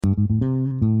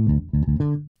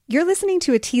You're listening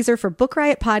to a teaser for Book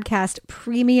Riot Podcast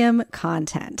premium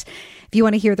content. If you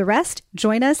want to hear the rest,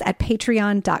 join us at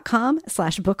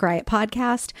patreon.com/Book Riot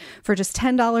Podcast. For just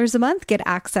 $10 a month, get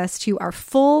access to our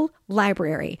full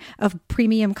library of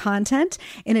premium content,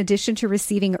 in addition to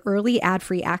receiving early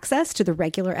ad-free access to the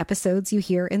regular episodes you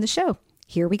hear in the show.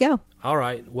 Here we go. All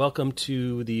right. Welcome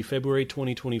to the February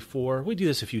 2024, we do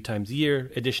this a few times a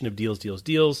year, edition of Deals, Deals,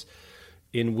 Deals,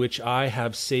 in which I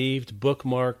have saved,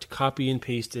 bookmarked, copy and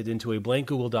pasted into a blank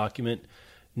Google document,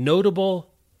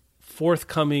 notable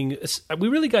forthcoming. We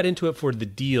really got into it for the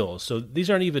deals. So these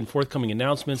aren't even forthcoming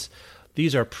announcements.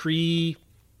 These are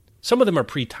some of them are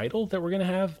pre-title that we're going to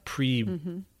have,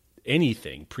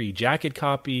 anything, pre-jacket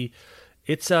copy.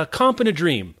 It's a comp and a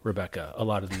dream, Rebecca. A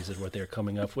lot of these is what they're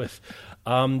coming up with.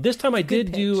 This time I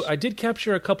did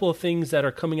capture a couple of things that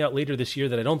are coming out later this year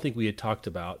that I don't think we had talked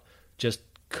about, just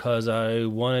because I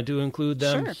wanted to include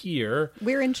them here.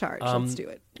 We're in charge. Let's do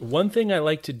it. One thing I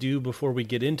like to do before we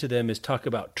get into them is talk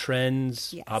about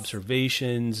trends,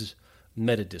 observations,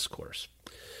 meta discourse.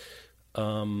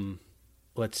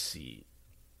 Let's see.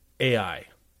 AI.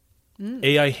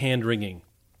 AI hand-wringing.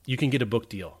 You can get a book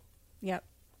deal. Yep.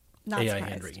 Not AI surprised.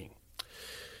 hand-wringing.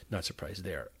 Not surprised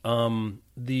there.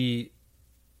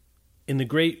 In the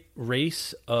great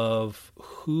race of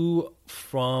who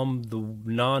from the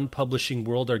non-publishing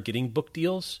world are getting book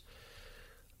deals,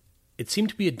 it seemed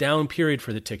to be a down period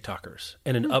for the TikTokers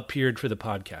and an up period for the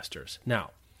podcasters.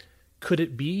 Now, could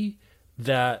it be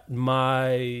that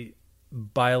my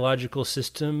biological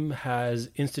system has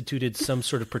instituted some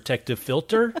sort of protective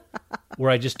filter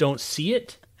where I just don't see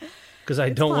it because I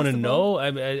don't want to know?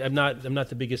 I'm not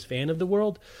the biggest fan of the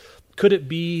world. Could it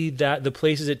be that the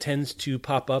places it tends to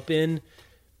pop up in,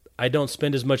 I don't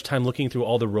spend as much time looking through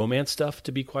all the romance stuff,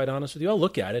 to be quite honest with you. I'll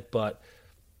look at it, but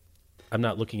I'm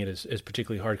not looking at it as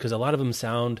particularly hard because a lot of them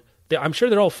I'm sure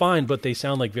they're all fine, but they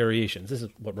sound like variations. This is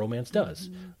what romance does.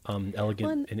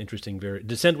 Elegant and interesting,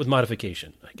 descent with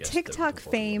modification, I guess. TikTok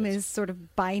fame is sort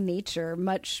of by nature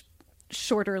much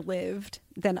shorter lived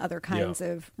than other kinds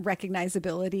of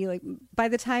recognizability. Like by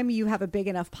the time you have a big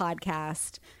enough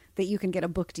podcast that you can get a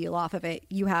book deal off of it,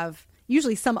 you have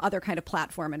usually some other kind of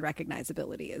platform and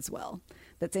recognizability as well.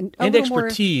 That's and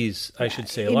expertise, I should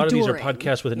say. A lot of these are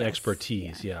podcasts with an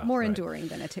expertise. More enduring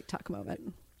than a TikTok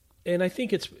moment. And I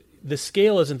think the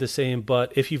scale isn't the same,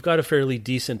 but if you've got a fairly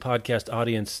decent podcast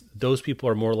audience, those people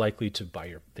are more likely to buy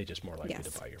to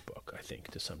buy your book, I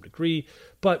think, to some degree.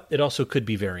 But it also could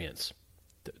be variance.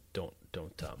 Don't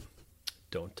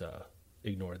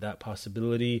ignore that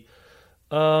possibility.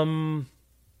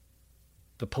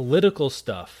 The political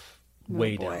stuff,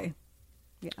 way down.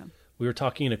 Yeah. We were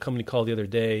talking in a company call the other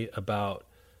day about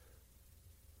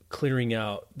clearing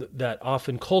out that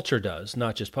often culture does,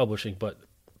 not just publishing, but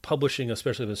publishing,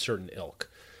 especially of a certain ilk.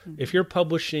 If you're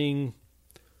publishing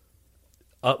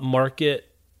upmarket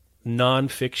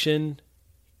nonfiction,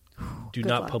 do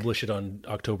not publish it on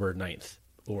October 9th,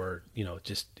 or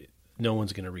just no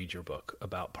one's going to read your book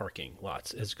about parking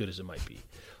lots, as good as it might be.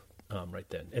 Right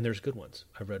then. And there's good ones.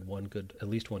 I've read at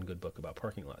least one good book about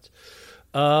parking lots.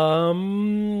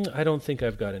 I don't think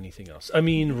I've got anything else. I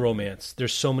mean, romance.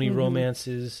 There's so many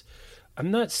romances.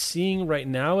 I'm not seeing right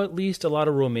now, at least, a lot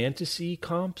of romantasy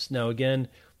comps. Now, again,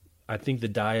 I think the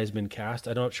die has been cast.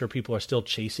 I'm not sure people are still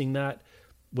chasing that,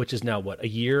 which is now, a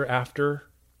year after?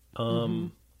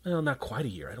 Well, not quite a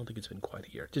year. I don't think it's been quite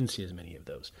a year. Didn't see as many of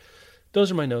those.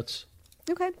 Those are my notes.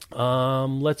 Okay.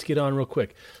 Let's get on real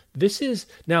quick. Here's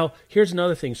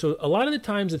another thing. So a lot of the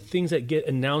times the things that get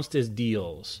announced as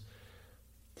deals,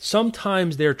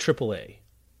 sometimes they're AAA,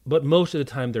 but most of the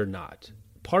time they're not.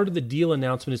 Part of the deal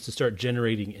announcement is to start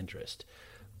generating interest.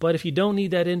 But if you don't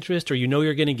need that interest, or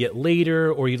you're going to get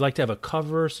later, or you'd like to have a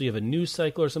cover, so you have a news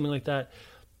cycle or something like that,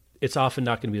 it's often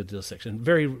not going to be the deal section.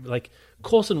 Very, like,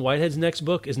 Colson Whitehead's next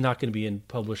book is not going to be in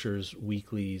Publishers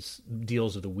Weekly's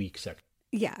Deals of the Week section.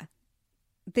 Yeah.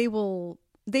 They will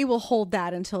hold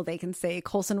that until they can say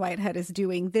Colson Whitehead is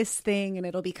doing this thing, and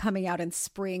it'll be coming out in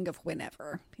spring of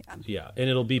whenever. Yeah, and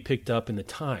it'll be picked up in the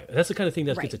Time. That's the kind of thing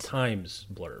that gets a Times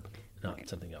blurb, not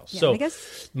something else. Yeah, so I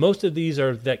guess most of these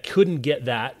are that couldn't get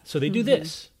that, so they do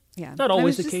this. Yeah, not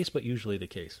always the case, but usually the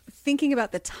case. Thinking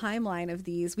about the timeline of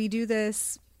these, we do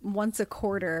this once a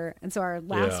quarter, and so our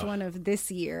last one of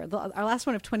this year, our last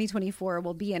one of 2024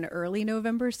 will be in early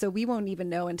November, so we won't even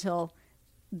know until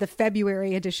the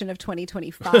February edition of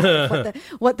 2025,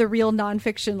 what the real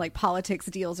nonfiction like politics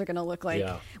deals are going to look like,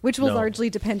 which will largely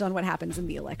depend on what happens in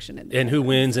the election and who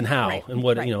wins and how and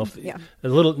what a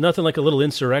little nothing like a little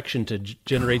insurrection to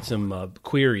generate some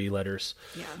query letters.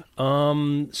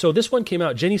 So this one came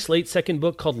out. Jenny Slate's second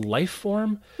book called Life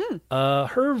Form.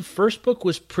 Her first book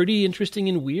was pretty interesting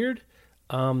and weird.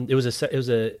 It was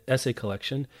a essay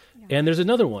collection, and there's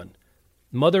another one,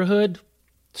 Motherhood.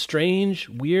 Strange,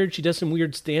 weird. She does some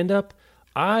weird stand-up.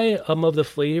 I am of the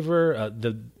flavor.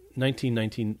 The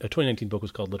 2019 book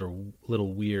was called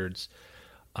Little Weirds.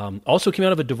 Also came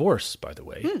out of a divorce, by the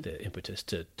way. The impetus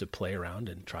to play around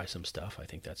and try some stuff. I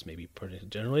think that's maybe pretty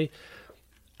generally.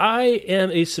 I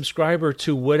am a subscriber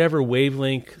to whatever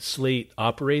wavelength Slate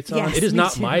operates on. Yes, it is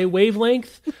not my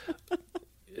wavelength.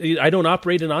 I don't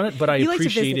operate on it, but I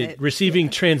appreciate it receiving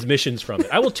transmissions from it.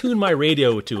 I will tune my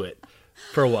radio to it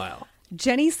for a while.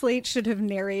 Jenny Slate should have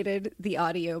narrated the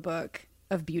audiobook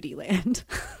of Beautyland.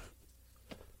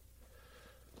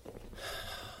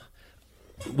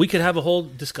 We could have a whole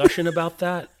discussion about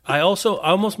that. I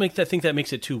almost think that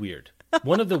makes it too weird.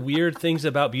 One of the weird things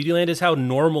about Beautyland is how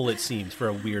normal it seems for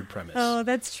a weird premise. Oh,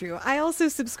 that's true. I also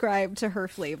subscribe to her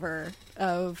flavor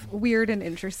of weird and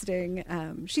interesting.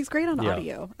 She's great on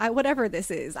audio. Whatever this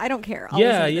is, I don't care.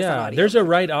 There's a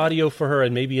right audio for her,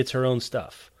 and maybe it's her own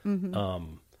stuff.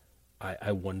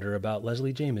 I wonder about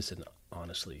Leslie Jamison,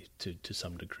 honestly, to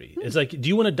some degree. It's like, do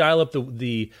you want to dial up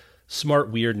the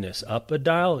smart weirdness up a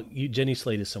dial? Jenny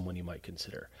Slate is someone you might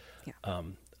consider. Yeah.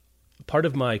 Part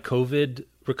of my COVID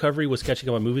recovery was catching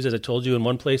up on movies. As I told you, in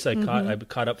one place I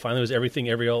caught up finally was Everything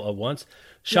Everywhere at Once.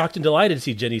 Shocked and delighted to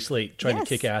see Jenny Slate trying to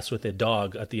kick ass with a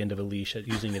dog at the end of a leash,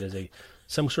 using it as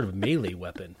some sort of melee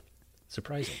weapon.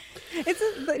 Surprising.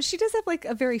 She does have like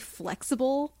a very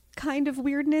flexible kind of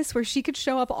weirdness where she could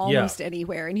show up almost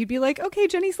anywhere and you'd be like, okay,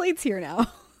 Jenny Slate's here now.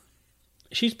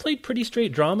 She's played pretty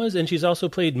straight dramas, and she's also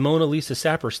played Mona Lisa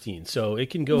Saperstein, so it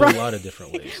can go a lot of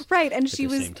different ways. Right, and she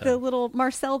was the little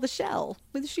Marcel the Shell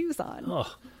with shoes on.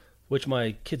 Oh, which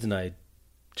my kids and I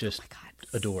just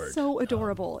adored. So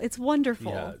adorable. It's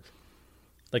wonderful. Yeah.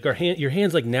 Like your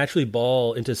hands like naturally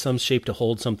ball into some shape to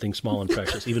hold something small and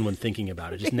precious, even when thinking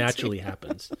about it. It just naturally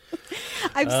happens.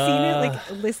 I've seen it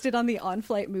like listed on the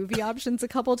on-flight movie options a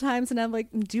couple times, and I'm like,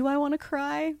 do I want to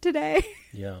cry today?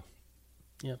 Yeah.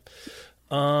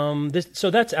 So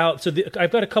that's out. So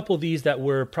I've got a couple of these that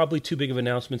were probably too big of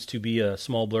announcements to be a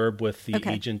small blurb with the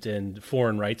agent and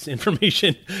foreign rights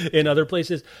information in other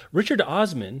places. Richard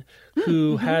Osman,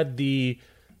 who had the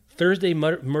Thursday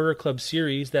Murder Club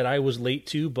series that I was late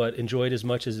to, but enjoyed as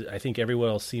much as I think everyone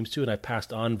else seems to, and I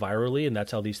passed on virally, and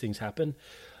that's how these things happen,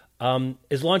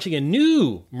 is launching a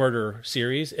new murder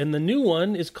series, and the new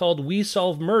one is called We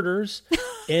Solve Murders,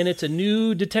 and it's a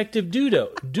new detective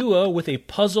duo with a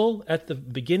puzzle at the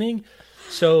beginning.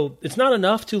 So it's not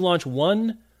enough to launch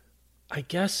one, I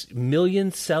guess,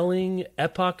 million-selling,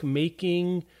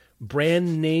 epoch-making,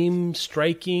 brand name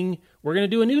striking. We're going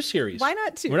to do a new series. Why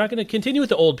not two? We're not going to continue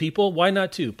with the old people. Why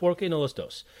not two? ¿Por qué no los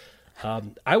dos?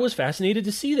 I was fascinated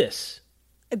to see this.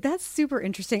 That's super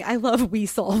interesting. I love We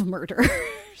Solve Murders.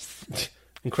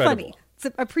 Incredible.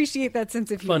 Funny. Appreciate that sense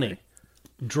of humor. Funny.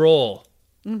 Droll.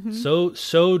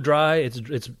 So dry.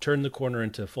 It's turned the corner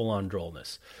into full-on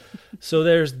drollness. So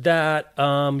there's that.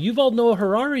 Yuval Noah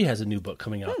Harari has a new book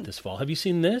coming out this fall. Have you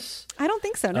seen this? I don't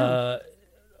think so, no.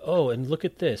 And look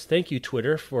at this. Thank you,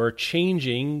 Twitter, for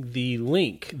changing the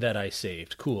link that I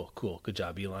saved. Cool. Good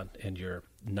job, Elon, and your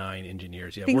 9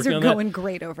 engineers. Yeah, things are going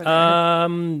great over there.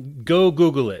 Go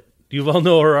Google it. Yuval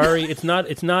Noah Harari. It's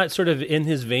not sort of in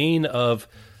his vein of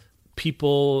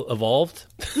people evolved.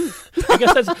 I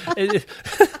guess that's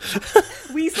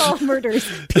We Solve Murders.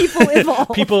 People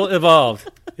evolved. People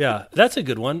evolved. Yeah, that's a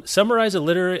good one. Summarize a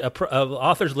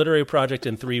author's literary project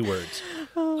in 3 words.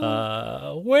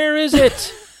 Where is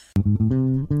it?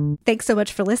 Thanks so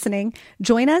much for listening.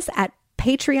 Join us at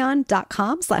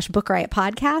patreon.com/Book Riot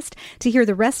Podcast to hear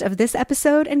the rest of this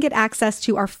episode and get access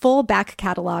to our full back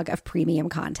catalog of premium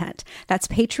content. That's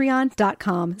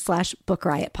patreon.com/Book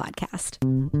Riot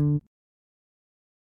Podcast.